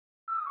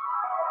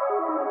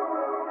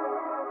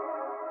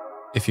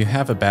If you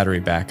have a battery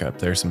backup,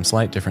 there are some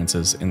slight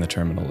differences in the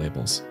terminal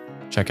labels.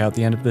 Check out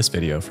the end of this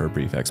video for a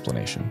brief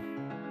explanation.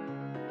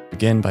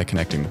 Begin by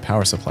connecting the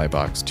power supply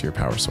box to your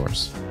power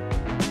source.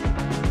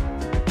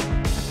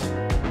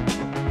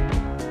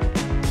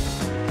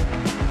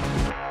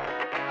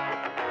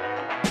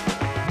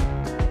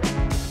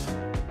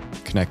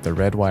 Connect the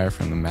red wire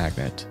from the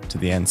magnet to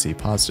the NC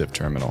positive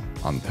terminal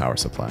on the power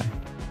supply.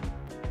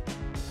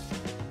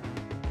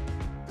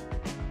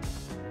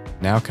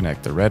 Now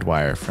connect the red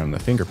wire from the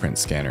fingerprint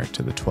scanner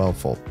to the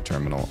 12-volt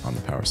terminal on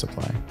the power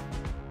supply.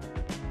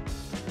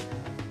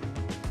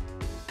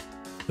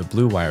 The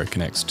blue wire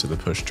connects to the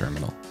push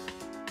terminal.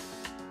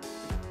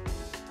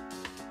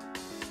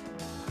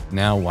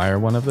 Now wire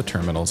one of the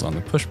terminals on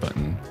the push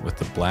button with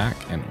the black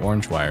and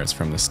orange wires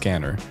from the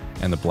scanner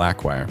and the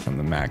black wire from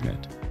the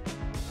magnet.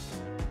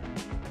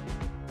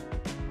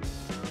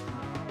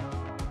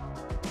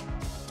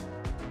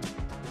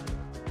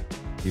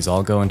 These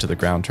all go into the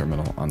ground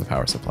terminal on the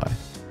power supply.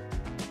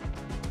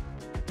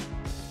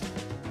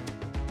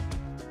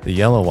 The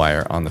yellow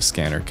wire on the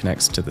scanner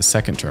connects to the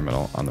second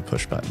terminal on the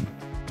push button.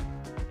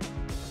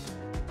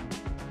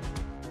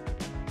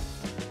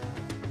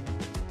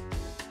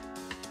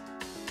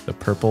 The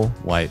purple,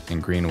 white,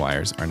 and green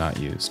wires are not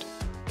used.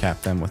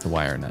 Cap them with a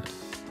wire nut.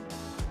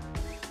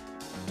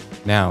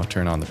 Now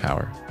turn on the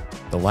power.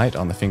 The light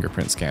on the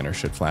fingerprint scanner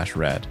should flash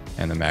red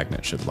and the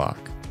magnet should lock.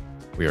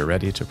 We are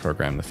ready to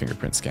program the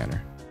fingerprint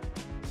scanner.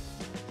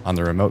 On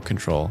the remote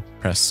control,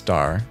 press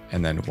star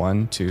and then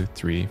 1, 2,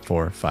 3,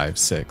 4, 5,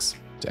 6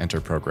 to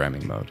enter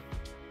programming mode.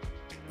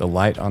 The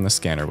light on the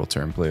scanner will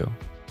turn blue.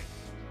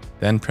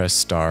 Then press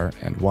star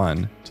and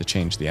 1 to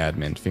change the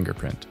admin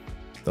fingerprint.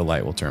 The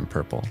light will turn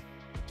purple.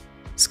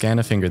 Scan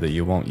a finger that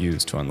you won't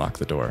use to unlock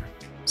the door.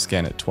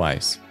 Scan it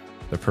twice.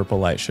 The purple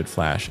light should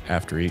flash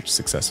after each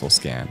successful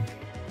scan.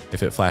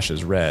 If it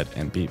flashes red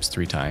and beeps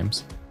 3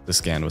 times, the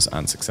scan was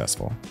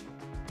unsuccessful.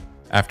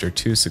 After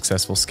 2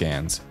 successful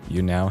scans,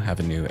 you now have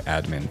a new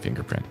admin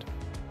fingerprint.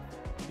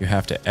 You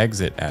have to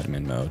exit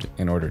admin mode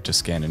in order to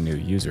scan a new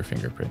user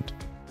fingerprint.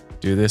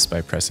 Do this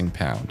by pressing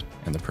pound,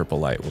 and the purple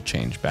light will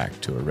change back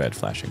to a red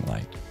flashing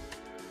light.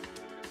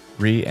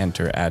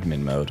 Re-enter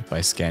admin mode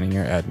by scanning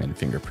your admin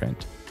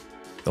fingerprint.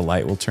 The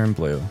light will turn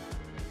blue,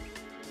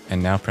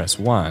 and now press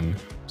 1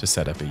 to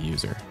set up a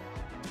user.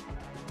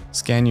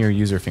 Scan your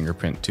user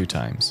fingerprint 2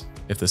 times.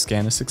 If the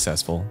scan is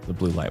successful, the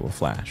blue light will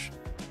flash.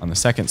 On the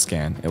second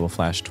scan, it will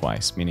flash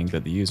twice, meaning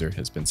that the user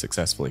has been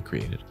successfully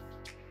created.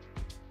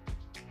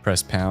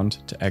 Press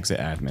pound to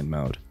exit admin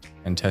mode,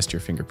 and test your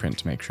fingerprint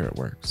to make sure it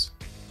works.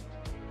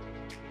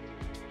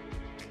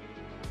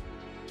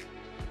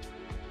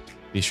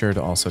 Be sure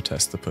to also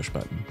test the push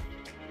button.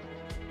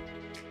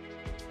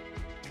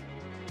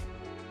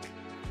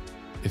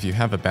 If you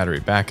have a battery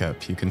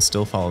backup, you can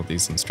still follow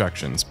these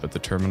instructions, but the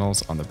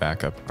terminals on the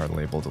backup are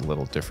labeled a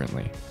little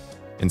differently.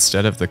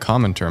 Instead of the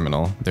common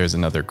terminal, there's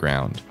another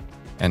ground.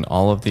 And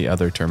all of the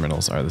other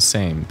terminals are the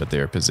same, but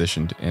they are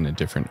positioned in a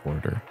different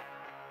order.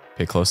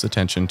 Pay close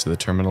attention to the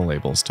terminal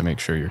labels to make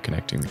sure you're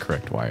connecting the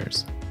correct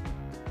wires.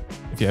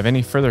 If you have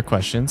any further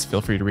questions,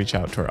 feel free to reach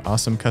out to our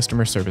awesome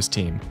customer service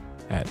team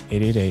at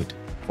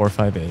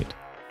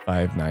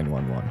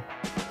 888-458-5911.